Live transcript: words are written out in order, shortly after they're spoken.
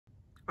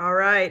All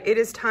right, it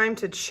is time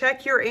to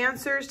check your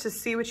answers to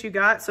see what you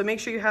got. So make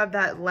sure you have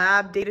that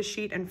lab data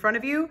sheet in front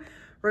of you.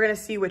 We're gonna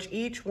see which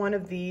each one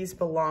of these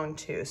belong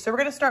to. So we're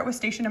gonna start with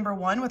station number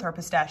 1 with our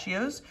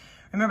pistachios.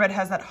 Remember, it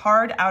has that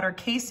hard outer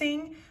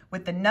casing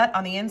with the nut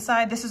on the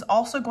inside. This is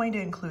also going to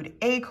include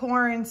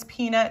acorns,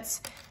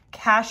 peanuts,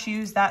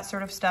 cashews, that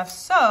sort of stuff.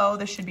 So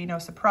this should be no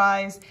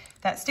surprise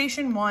that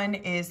station 1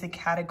 is the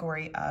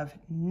category of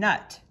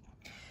nut.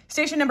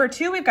 Station number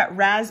 2, we've got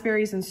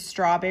raspberries and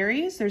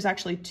strawberries. There's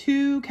actually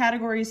 2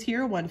 categories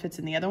here. One fits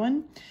in the other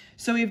one.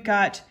 So we've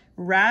got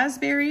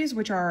raspberries,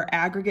 which are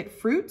aggregate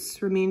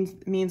fruits,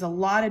 means a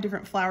lot of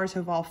different flowers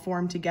have all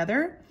formed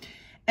together.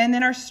 And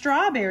then our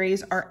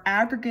strawberries are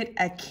aggregate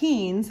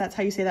achenes. That's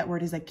how you say that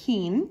word, is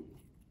achene.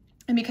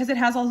 And because it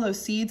has all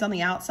those seeds on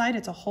the outside,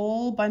 it's a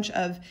whole bunch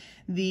of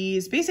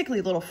these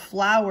basically little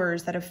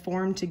flowers that have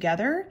formed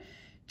together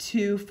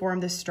to form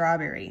the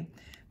strawberry.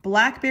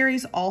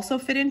 Blackberries also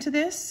fit into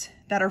this,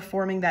 that are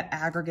forming that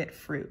aggregate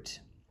fruit.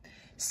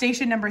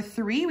 Station number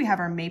 3, we have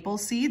our maple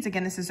seeds.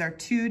 Again, this is our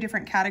 2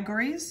 different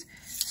categories.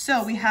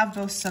 So we have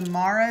both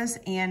samaras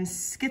and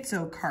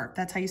schizocarp.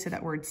 That's how you say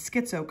that word,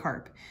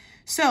 schizocarp.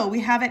 So we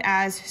have it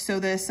as, so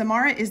the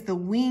samara is the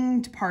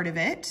winged part of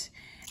it.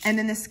 And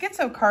then the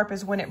schizocarp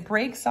is when it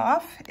breaks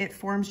off, it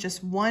forms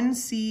just one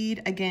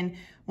seed. Again,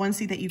 one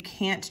seed that you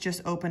can't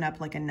just open up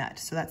like a nut.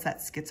 So that's that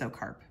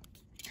schizocarp.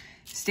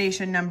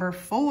 Station number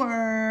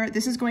 4,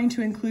 this is going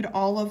to include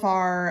all of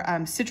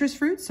our citrus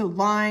fruits, so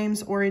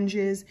limes,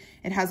 oranges.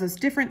 It has those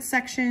different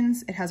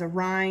sections. It has a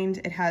rind.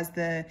 It has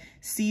the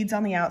seeds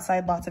on the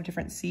outside, lots of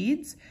different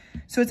seeds.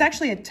 So it's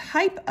actually a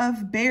type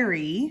of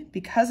berry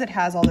because it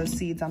has all those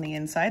seeds on the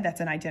inside. That's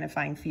an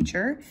identifying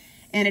feature.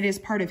 And it is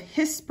part of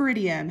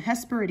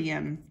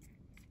Hesperidium.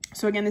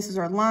 So again, this is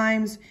our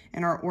limes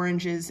and our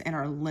oranges and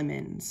our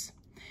lemons.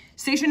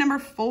 Station number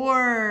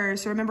 4,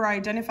 so remember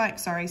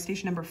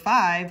station number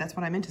 5, that's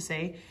what I meant to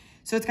say.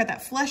 So it's got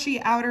that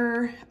fleshy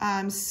outer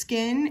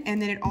skin,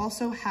 and then it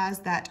also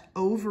has that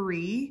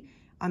ovary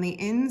on the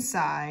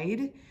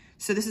inside.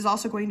 So this is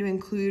also going to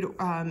include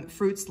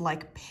fruits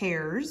like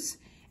pears,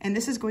 and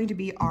this is going to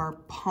be our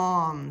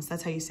palms.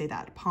 That's how you say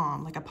that,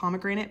 palm, like a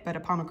pomegranate, but a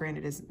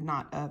pomegranate is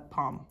not a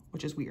palm,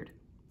 which is weird.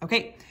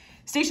 Okay.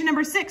 Station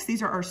number 6,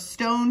 these are our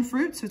stone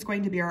fruits. So it's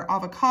going to be our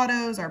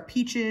avocados, our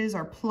peaches,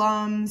 our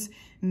plums,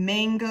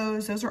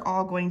 mangoes. Those are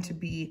all going to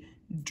be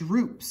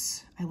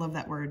drupes. I love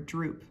that word,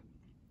 drupe.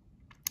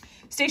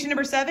 Station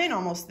number 7,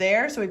 almost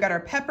there. So we've got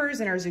our peppers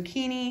and our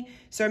zucchini.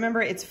 So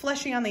remember, it's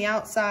fleshy on the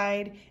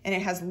outside and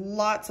it has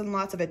lots and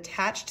lots of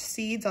attached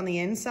seeds on the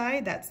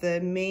inside. That's the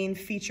main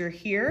feature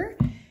here.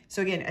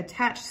 So again,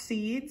 attached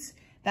seeds.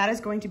 That is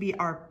going to be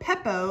our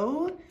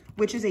pepo,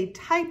 which is a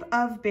type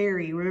of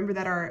berry. Remember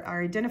that our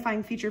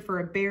identifying feature for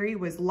a berry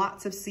was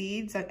lots of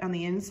seeds on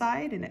the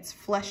inside, and it's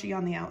fleshy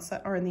on the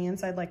outside or on the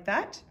inside like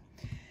that.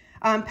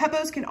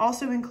 Pepos can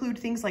also include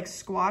things like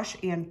squash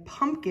and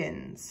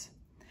pumpkins.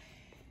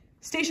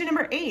 Station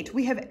number 8,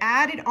 we have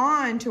added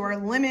on to our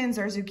lemons,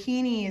 our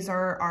zucchinis,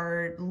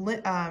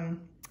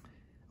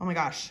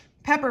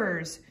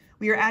 peppers.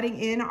 We are adding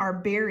in our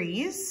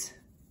berries,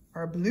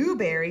 our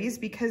blueberries,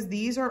 because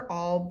these are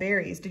all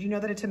berries. Did you know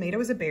that a tomato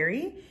is a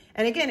berry?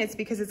 And again, it's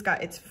because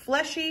it's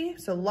fleshy,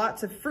 so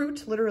lots of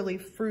fruit, literally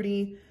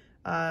fruity,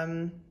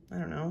 flesh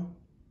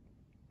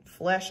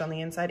on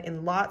the inside,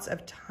 and lots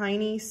of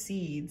tiny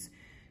seeds.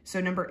 So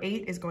number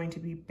 8 is going to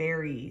be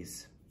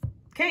berries.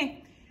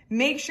 Okay,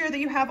 make sure that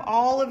you have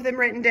all of them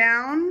written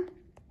down.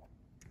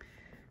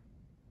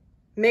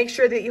 Make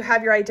sure that you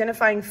have your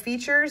identifying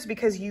features,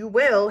 because you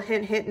will,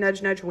 hint, hint,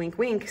 nudge, nudge, wink,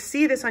 wink,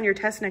 see this on your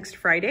test next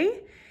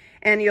Friday.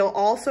 And you'll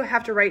also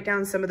have to write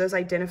down some of those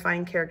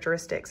identifying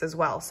characteristics as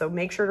well. So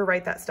make sure to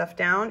write that stuff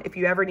down. If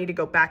you ever need to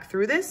go back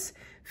through this,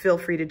 feel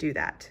free to do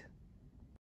that.